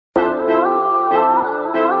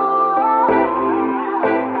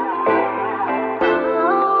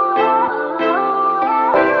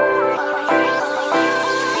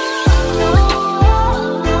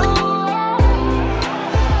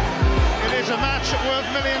match worth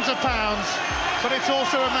millions of pounds, but it's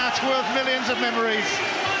also a match worth millions of memories.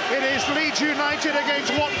 It is Leeds United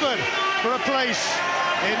against Watford for a place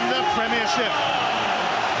in the Premiership.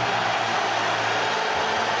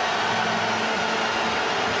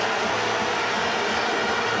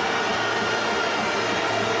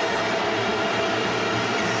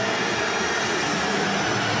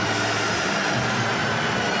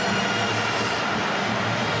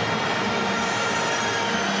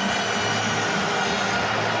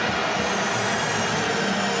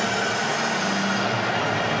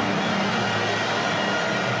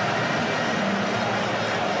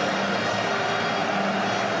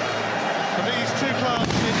 These two clubs,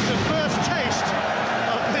 it's the first taste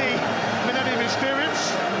of the Millennium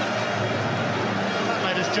experience. That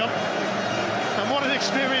made us jump. And what an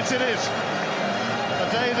experience it is. A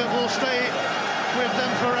day that will stay with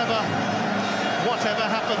them forever, whatever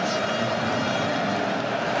happens.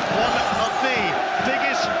 One of the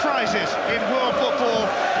biggest prizes in world football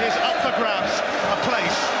is up for grabs, a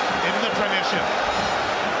place in the Premiership.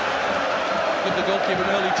 Give the goalkeeper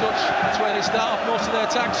an early touch. That's where they start off most of their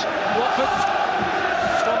attacks. Watford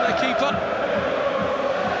from their keeper.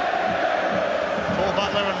 Paul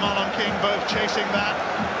Butler and Marlon King both chasing that.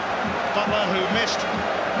 Butler, who missed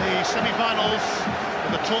the semi-finals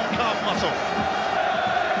with a torn calf muscle.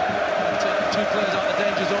 Two players out of the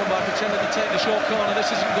danger zone by pretending to take the short corner.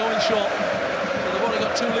 This isn't going short. So they've only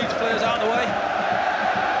got two Leeds players out of the way.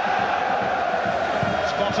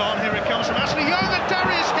 Spot on, here it comes from Ashley Young, and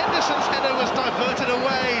Darius Henderson's header was diverted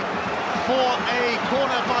away for a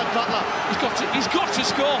corner by Butler. He's got to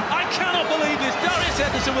score. I cannot believe this. Darius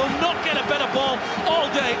Henderson will not get a better ball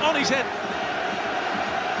all day on his head.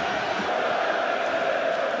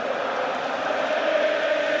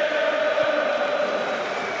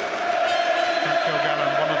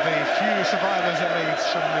 One of the few survivors at Leeds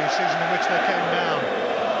from the season in which they came down.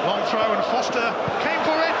 Long throw, and Foster came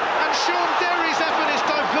for it, and Sean Derry's effort is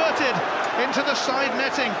diverted into the side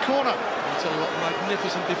netting corner. It's a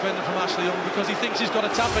magnificent defender from Ashley Young, because he thinks he's got a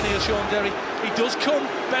tap in here, Sean Derry. He does come.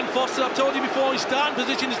 Ben Foster, I've told you before, his starting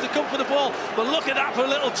position is to come for the ball, but look at that for a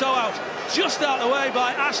little toe out. Just out of the way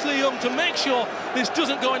by Ashley Young to make sure this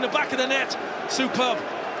doesn't go in the back of the net. Superb.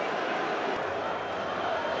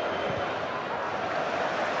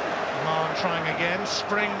 Marn trying again,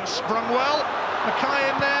 sprung well, Mackay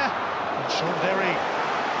in there, and Sean Derry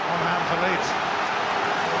on hand for Leeds.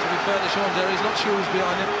 To be fair to Sean Derry, he's not sure who's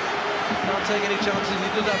behind him. Can't take any chances. He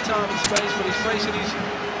does have time and space, but he's facing his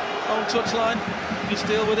own touchline. He can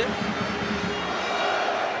deal with it.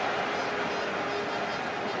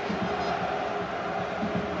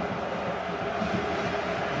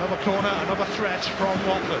 Another corner, another threat from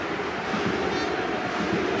Watford.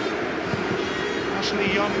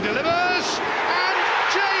 Ashley Young delivers, and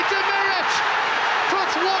Jay Demerit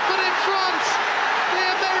puts Watford in front. The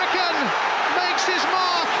American makes his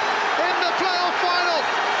mark in the playoff final.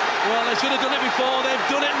 Well, they should have done it before. They've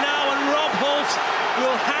done it now, and Rob Holt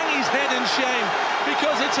will hang his head in shame,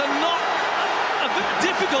 because it's a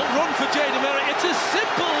difficult run for Jay Demerit. It's a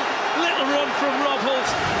simple little run from Rob Holt.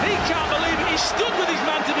 He can't believe it. He stood with his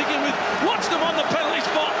man to begin with, watched them on the penalty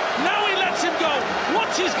spot. Now he lets him go.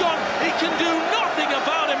 Once he's gone, he can do nothing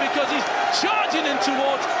about him, because he's charging in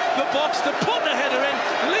towards the box to put the header in.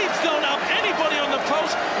 Leeds don't have anybody on the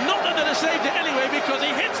post. Not that they'd have saved it anyway, because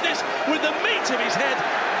he hits this with the meat of his head.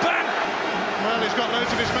 Bang! Well, he's got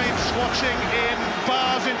loads of his mates watching in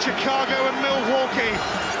bars in Chicago and Milwaukee,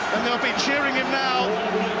 and they'll be cheering him now.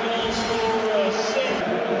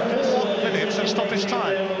 4 minutes of stoppage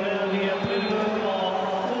time.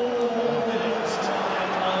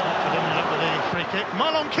 Free kick.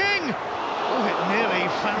 Marlon King! Oh, it nearly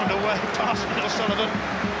found a way past Neil Sullivan.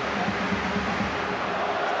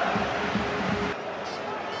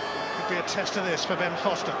 Could be a test of this for Ben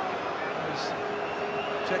Foster. He's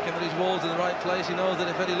checking that his wall's in the right place. He knows that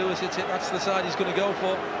if Eddie Lewis hits it, that's the side he's going to go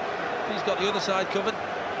for. He's got the other side covered.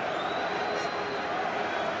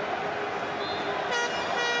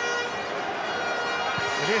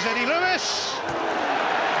 It is Eddie Lewis!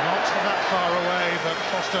 Not that far away, but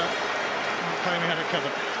Foster claiming he had it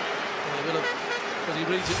covered. Well, he will have, because he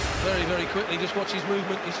reads it very, very quickly. Just watch his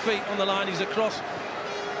movement, his feet on the line, he's across.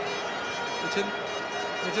 It's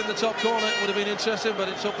in the top corner. It would have been interesting, but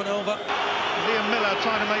it's up and over. Liam Miller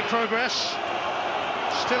trying to make progress.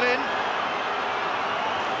 Still in.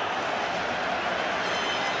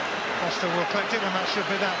 Foster will collect it, and that should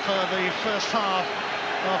be that for the first half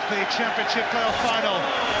of the Championship playoff final.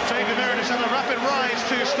 Jay Demerit has had a rapid rise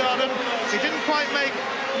to stardom. He didn't quite make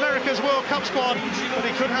America's World Cup squad, but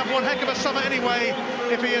he could have one heck of a summer anyway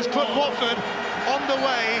if he has put Watford on the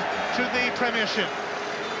way to the Premiership.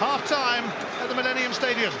 Half-time at the Millennium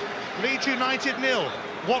Stadium. Leeds United 0,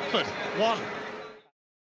 Watford 1.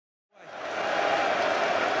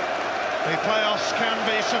 The playoffs can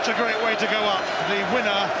be such a great way to go up. The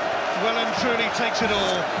winner well and truly takes it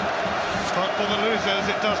all. But for the losers,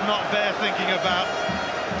 it does not bear thinking about.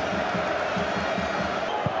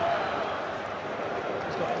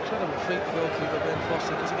 He's got incredible feet, the goalkeeper, Ben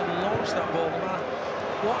Foster, because he can launch that ball no matter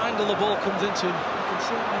what angle the ball comes into him. He can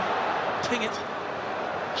certainly ping it.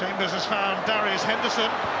 Chambers has found Darius Henderson.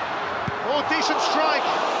 Oh, decent strike.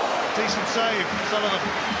 Decent save, Sullivan.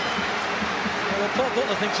 Well, Paul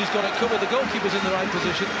Butler thinks he's got it covered. The goalkeeper's in the right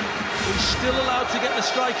position. He's still allowed to get the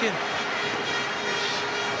strike in.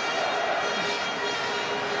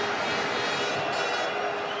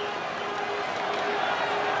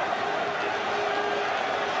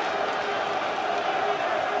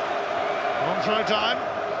 On throw time.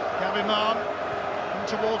 Gavin Mahon in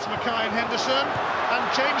towards Mackay and Henderson. And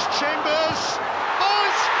James Chambers. Oh,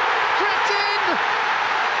 it's crept in!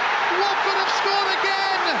 Watford have scored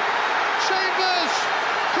again! Chambers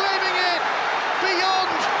claiming it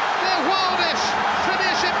beyond their wildest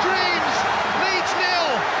Premiership dreams. Leeds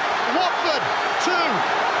 0, Watford 2.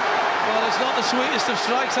 Well, it's not the sweetest of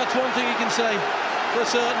strikes, that's one thing you can say for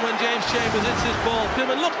certain when James Chambers hits this ball.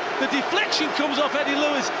 And look, the deflection comes off Eddie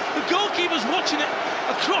Lewis. The goalkeeper's watching it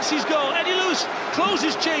across his goal. Eddie Lewis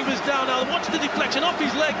closes Chambers down now. Watch the deflection off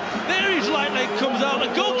his leg. There his right leg comes out. The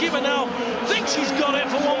goalkeeper now thinks he's got it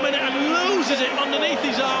for 1 minute and loses it underneath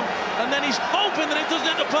his arm. And then he's hoping that it doesn't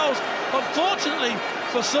hit the post. Unfortunately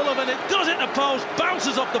for Sullivan, it does hit the post,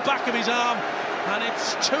 bounces off the back of his arm. And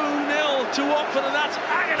it's 2-0 to Watford, and that's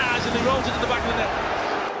agonising. He rolls it to the back of the net.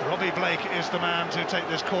 Robbie Blake is the man to take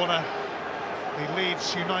this corner. The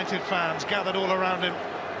Leeds United fans gathered all around him,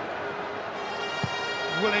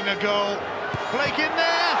 willing a goal. Blake in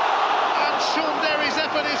there, and Sean Derry's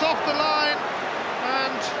effort is off the line,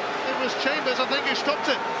 and it was Chambers, I think, who stopped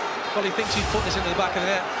it. Well, he thinks he's put this into the back of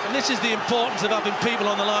the net, and this is the importance of having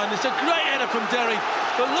people on the line. It's a great header from Derry,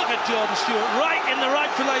 but look at Jordan Stewart, right in the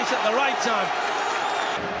right place at the right time.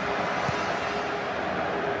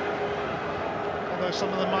 Although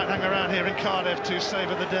some of them might hang around here in Cardiff to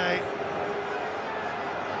savour the day.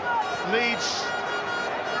 Leeds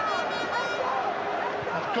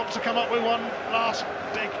have got to come up with one last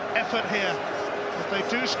big effort here. If they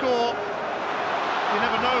do score, you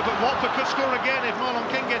never know, but Watford could score again if Marlon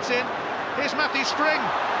King gets in. Here's Matthew Spring,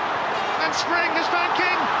 and Spring has found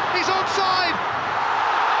King. He's onside.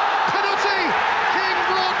 Penalty. King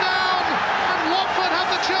brought down, and Watford have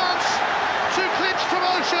the chance to clinch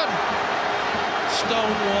promotion.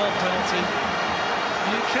 Stonewall penalty.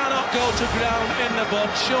 You cannot go to ground in the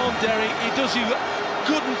box. Sean Derry, he does you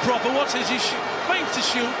good and proper. What's his issue? Feints to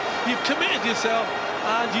shoot. You've committed yourself,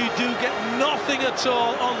 and you do get nothing at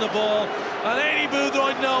all on the ball. And Eddie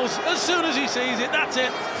Boothroyd knows as soon as he sees it, that's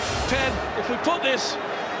it. 10. If we put this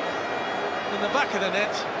in the back of the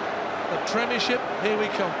net, the Premiership, here we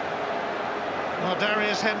come. Well,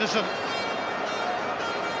 Darius Henderson,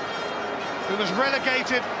 who was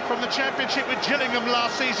relegated from the Championship with Gillingham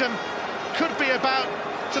last season, could be about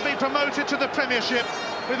to be promoted to the Premiership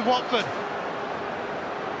with Watford.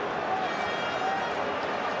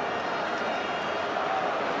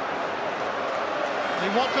 The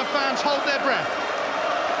Watford fans hold their breath.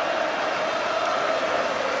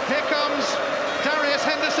 Here comes Darius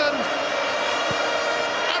Henderson,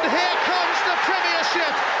 and here comes the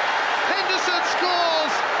Premiership. Henderson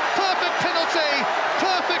scores, perfect penalty,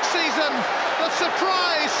 perfect season. The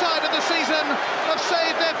surprise side of the season have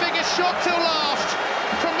saved their biggest shot till last.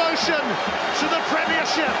 Promotion to the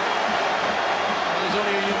Premiership. Well, there's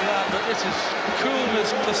only a unit that, but this is coolness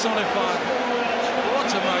personified. What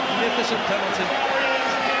a magnificent penalty.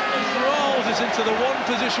 He rolls this into the one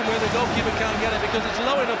position where the goalkeeper can't get it because it's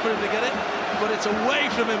low enough for him to get it, but it's away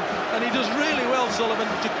from him, and he does really well, Sullivan,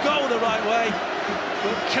 to go the right way,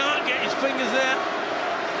 but can't get his fingers there.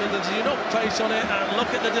 There's enough pace on it, and look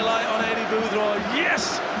at the delight on Eddie Boothroyd.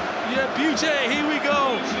 Yes! Yeah, beauty, here we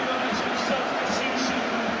go.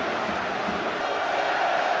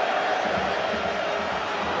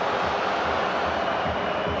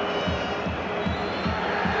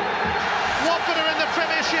 Watford are in the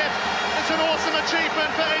Premiership. It's an awesome achievement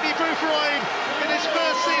for Eddie Boothroyd in his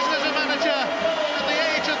first season as a manager. At the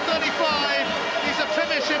age of 35, he's a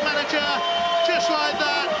Premiership manager, just like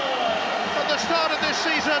that. At the start of this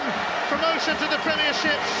season, promotion to the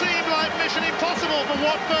Premiership seemed like mission impossible for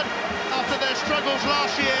Watford after their struggles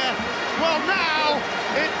last year. Well, now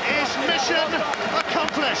it is mission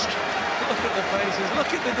accomplished. Look at the faces,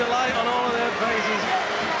 look at the delight on all of their faces.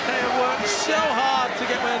 They have worked so hard to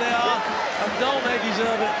get where they are, and don't they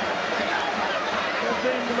deserve it? They've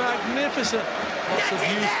been magnificent. Lots of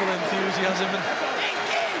youthful enthusiasm. And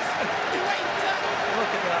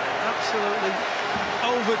look at that, absolutely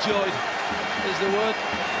overjoyed is the word.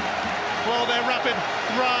 Well, their rapid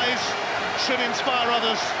rise should inspire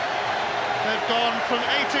others. They've gone from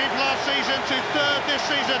 18th last season to 3rd this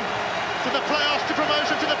season, to the playoffs, to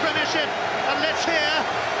promotion to the Premiership. And let's hear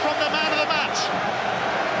from the man of the match.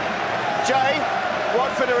 Jay,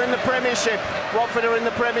 Watford are in the Premiership. Watford are in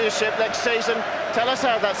the Premiership next season. Tell us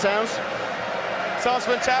how that sounds. Sounds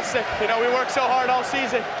fantastic. You know, we worked so hard all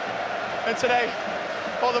season, and today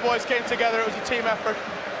all the boys came together. It was a team effort.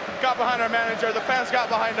 Got behind our manager, the fans got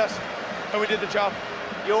behind us, and we did the job.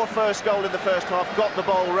 Your first goal in the first half got the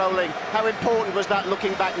ball rolling. How important was that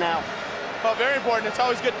looking back now? Well, very important. It's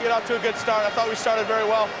always good to get off to a good start. I thought we started very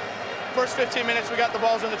well. First 15 minutes, we got the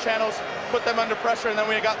balls in the channels, put them under pressure, and then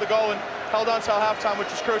we got the goal and held on till halftime,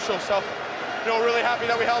 which is crucial. So, you know, really happy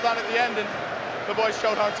that we held on at the end, and the boys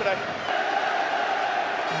showed hard today.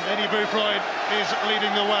 Eddie Bouffroyd is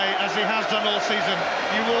leading the way, as he has done all season.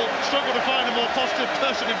 You will struggle to find a more positive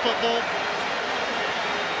person in football.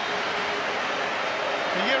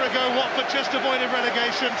 A year ago, Watford just avoided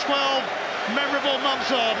relegation. 12 memorable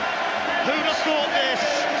months on. Who'd have thought this?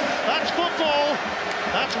 That's football.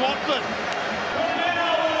 That's Watford.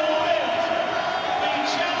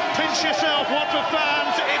 Pinch yourself, Watford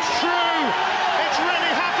fans. It's true. It's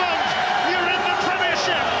really happened. You're in the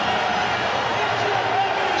Premiership.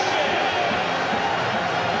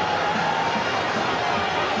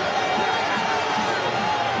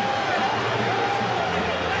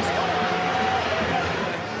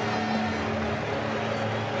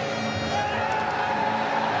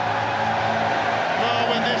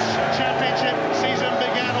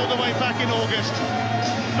 In August,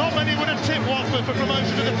 not many would have tipped Watford for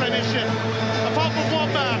promotion to the Premiership, apart from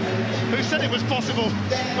one man who said it was possible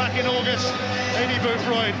back in August, Eddie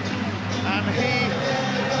Bouffroyd, and he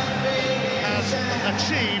has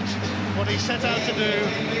achieved what he set out to do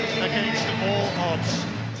against all odds.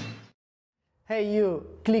 Hey you,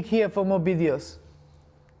 click here for more videos.